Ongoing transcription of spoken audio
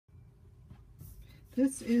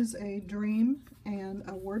This is a dream and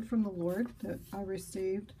a word from the Lord that I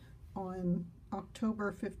received on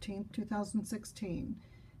October 15th, 2016.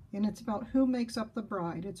 And it's about who makes up the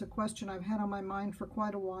bride. It's a question I've had on my mind for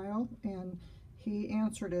quite a while, and he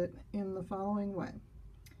answered it in the following way.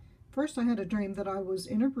 First, I had a dream that I was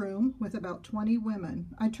in a room with about 20 women.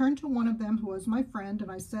 I turned to one of them who was my friend, and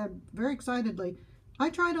I said very excitedly, "I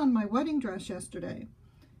tried on my wedding dress yesterday."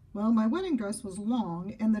 Well, my wedding dress was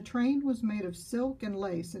long, and the train was made of silk and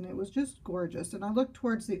lace, and it was just gorgeous. And I looked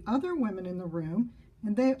towards the other women in the room,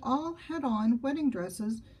 and they all had on wedding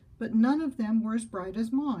dresses, but none of them were as bright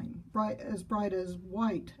as mine, bright as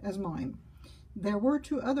white as mine. There were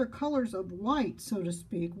two other colors of white, so to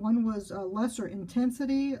speak. One was a lesser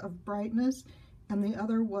intensity of brightness, and the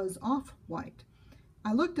other was off-white.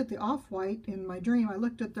 I looked at the off-white in my dream. I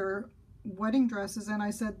looked at their wedding dresses, and I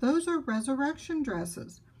said, "Those are resurrection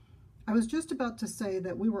dresses." I was just about to say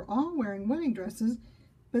that we were all wearing wedding dresses,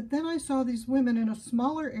 but then I saw these women in a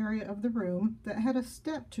smaller area of the room that had a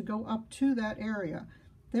step to go up to that area.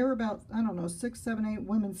 There were about, 6, 7, 8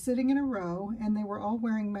 women sitting in a row, and they were all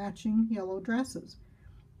wearing matching yellow dresses.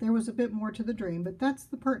 There was a bit more to the dream, but that's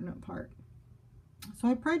the pertinent part. So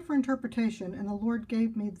I prayed for interpretation, and the Lord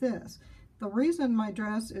gave me this. The reason my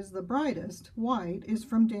dress is the brightest, white, is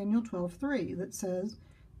from Daniel 12:3, that says,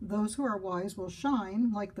 "Those who are wise will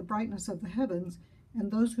shine like the brightness of the heavens, and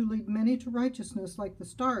those who lead many to righteousness like the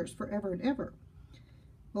stars forever and ever."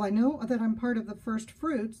 Well, I know that I'm part of the first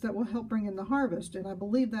fruits that will help bring in the harvest, and I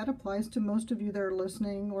believe that applies to most of you that are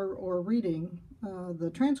listening or reading the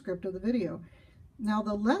transcript of the video. Now,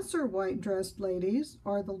 the lesser white-dressed ladies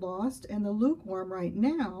are the lost and the lukewarm right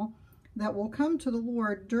now that will come to the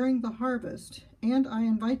Lord during the harvest. And I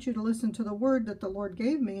invite you to listen to the word that the Lord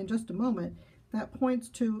gave me in just a moment that points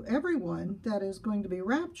to everyone that is going to be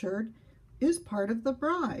raptured is part of the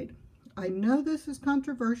bride. I know this is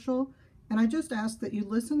controversial, and I just ask that you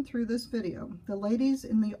listen through this video. The ladies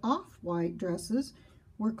in the off-white dresses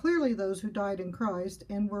were clearly those who died in Christ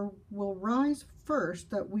and will rise first,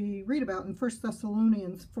 that we read about in 1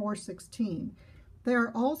 Thessalonians 4:16. They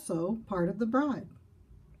are also part of the bride.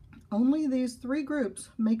 Only these three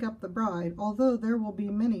groups make up the bride, although there will be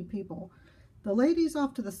many people. The ladies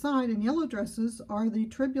off to the side in yellow dresses are the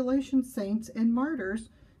tribulation saints and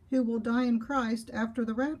martyrs who will die in Christ after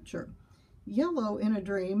the rapture. Yellow in a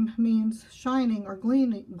dream means shining or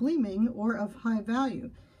gleaming or of high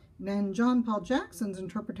value. And John Paul Jackson's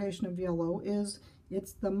interpretation of yellow is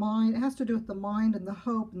it's the mind, it has to do with the mind and the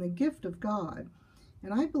hope and the gift of God.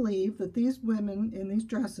 And I believe that these women in these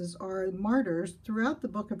dresses are martyrs throughout the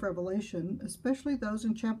book of Revelation, especially those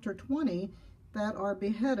in chapter 20 that are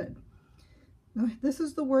beheaded. Now, this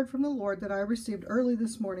is the word from the Lord that I received early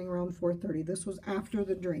this morning around 4:30. This was after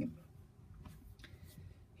the dream.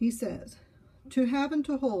 He says, "To have and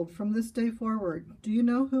to hold from this day forward, do you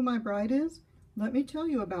know who my bride is? Let me tell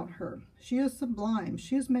you about her. She is sublime.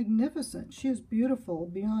 She is magnificent. She is beautiful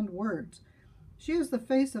beyond words. She has the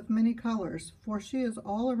face of many colors, for she is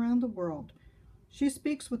all around the world. She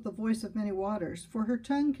speaks with the voice of many waters, for her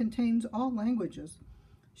tongue contains all languages.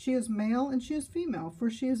 She is male and she is female, for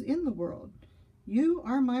she is in the world. You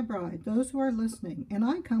are my bride, those who are listening, and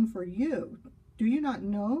I come for you. Do you not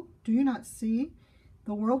know? Do you not see?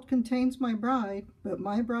 The world contains my bride, but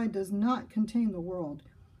my bride does not contain the world.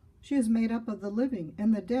 She is made up of the living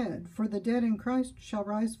and the dead, for the dead in Christ shall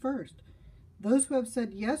rise first. Those who have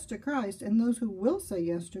said yes to Christ and those who will say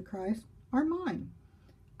yes to Christ are mine.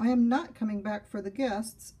 I am not coming back for the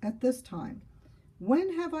guests at this time.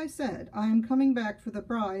 When have I said I am coming back for the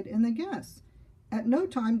bride and the guests? At no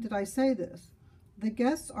time did I say this. The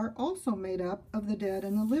guests are also made up of the dead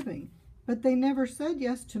and the living, but they never said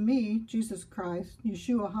yes to me, Jesus Christ,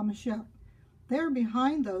 Yeshua HaMashiach. They are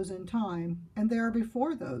behind those in time, and they are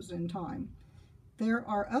before those in time. There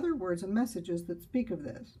are other words and messages that speak of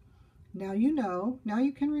this. Now you know, now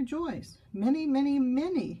you can rejoice. Many, many,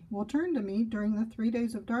 many will turn to me during the 3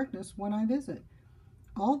 days of darkness when I visit.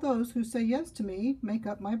 All those who say yes to me make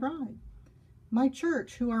up my bride. My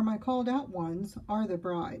church, who are my called out ones, are the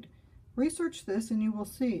bride. Research this and you will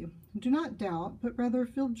see. Do not doubt, but rather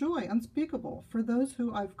feel joy unspeakable for those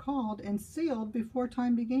who I've called and sealed before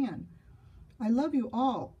time began. I love you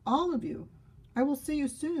all of you. I will see you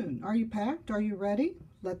soon. Are you packed? Are you ready?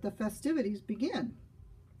 Let the festivities begin."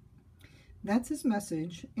 That's his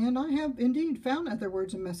message, and I have indeed found other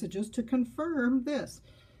words and messages to confirm this.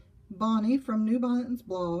 Bonnie from New Bon's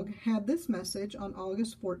blog had this message on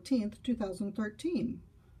August 14th, 2013.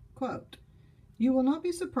 Quote, "You will not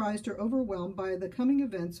be surprised or overwhelmed by the coming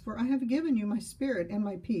events, for I have given you my spirit and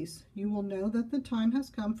my peace. You will know that the time has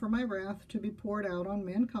come for my wrath to be poured out on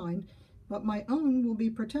mankind, but my own will be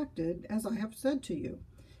protected, as I have said to you.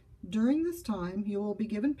 During this time you will be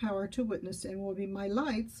given power to witness and will be my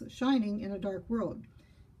lights shining in a dark world.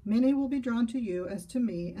 Many will be drawn to you as to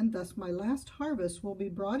me, and thus my last harvest will be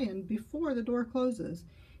brought in before the door closes.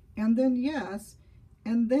 And then, yes,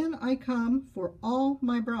 and then I come for all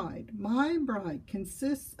my bride. My bride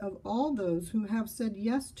consists of all those who have said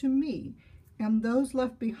yes to me, and those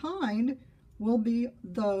left behind will be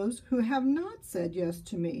those who have not said yes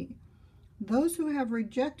to me, those who have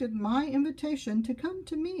rejected my invitation to come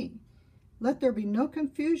to me. Let there be no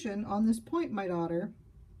confusion on this point, my daughter."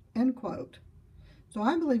 End quote. So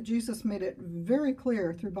I believe Jesus made it very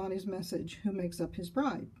clear through Bonnie's message who makes up his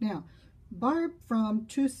bride. Now, Barb from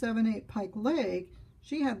 278 Pike Lake,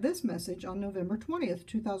 she had this message on November 20th,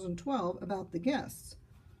 2012 about the guests.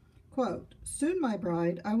 Quote, "Soon, my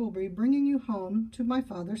bride, I will be bringing you home to my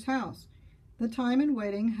Father's house. The time in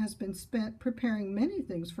waiting has been spent preparing many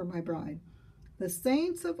things for my bride. The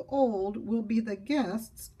saints of old will be the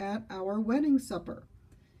guests at our wedding supper.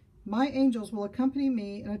 My angels will accompany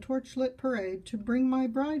me in a torchlit parade to bring my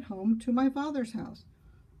bride home to my Father's house.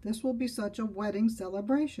 This will be such a wedding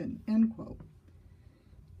celebration." End quote.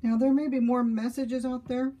 Now, there may be more messages out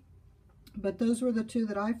there, but those were the two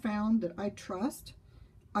that I found that I trust.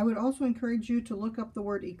 I would also encourage you to look up the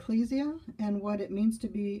word ecclesia and what it means to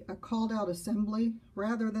be a called out assembly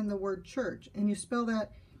rather than the word church. And you spell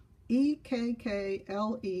that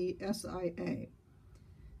EKKLESIA.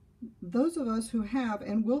 Those of us who have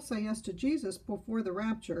and will say yes to Jesus before the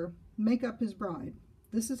rapture make up his bride.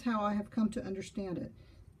 This is how I have come to understand it.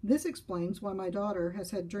 This explains why my daughter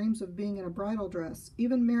has had dreams of being in a bridal dress,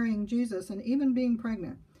 even marrying Jesus, and even being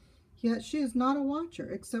pregnant. Yet she is not a watcher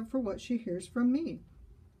except for what she hears from me.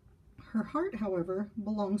 Her heart, however,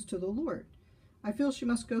 belongs to the Lord. I feel she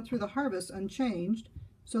must go through the harvest unchanged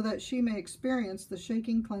so that she may experience the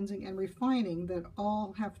shaking, cleansing, and refining that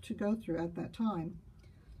all have to go through at that time.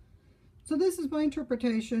 So this is my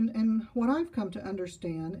interpretation and what I've come to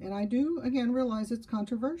understand, and I do, again, realize it's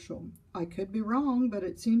controversial. I could be wrong, but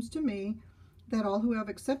it seems to me that all who have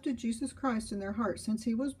accepted Jesus Christ in their heart since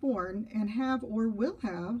he was born and have or will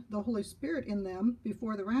have the Holy Spirit in them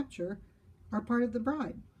before the rapture are part of the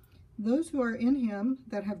bride. Those who are in him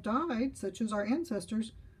that have died, such as our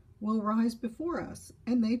ancestors, will rise before us,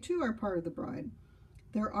 and they too are part of the bride.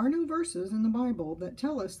 There are no verses in the Bible that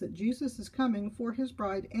tell us that Jesus is coming for his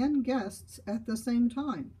bride and guests at the same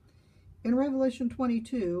time. In Revelation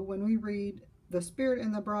 22, when we read, "The Spirit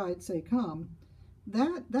and the bride say, 'Come,'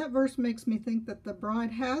 that verse makes me think that the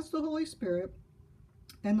bride has the Holy Spirit,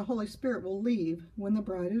 and the Holy Spirit will leave when the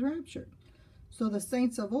bride is raptured. So the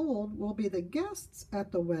saints of old will be the guests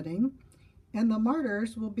at the wedding, and the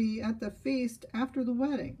martyrs will be at the feast after the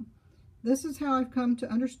wedding. This is how I've come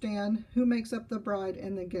to understand who makes up the bride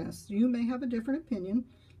and the guests. You may have a different opinion,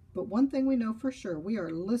 but one thing we know for sure, we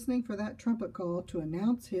are listening for that trumpet call to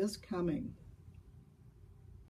announce his coming."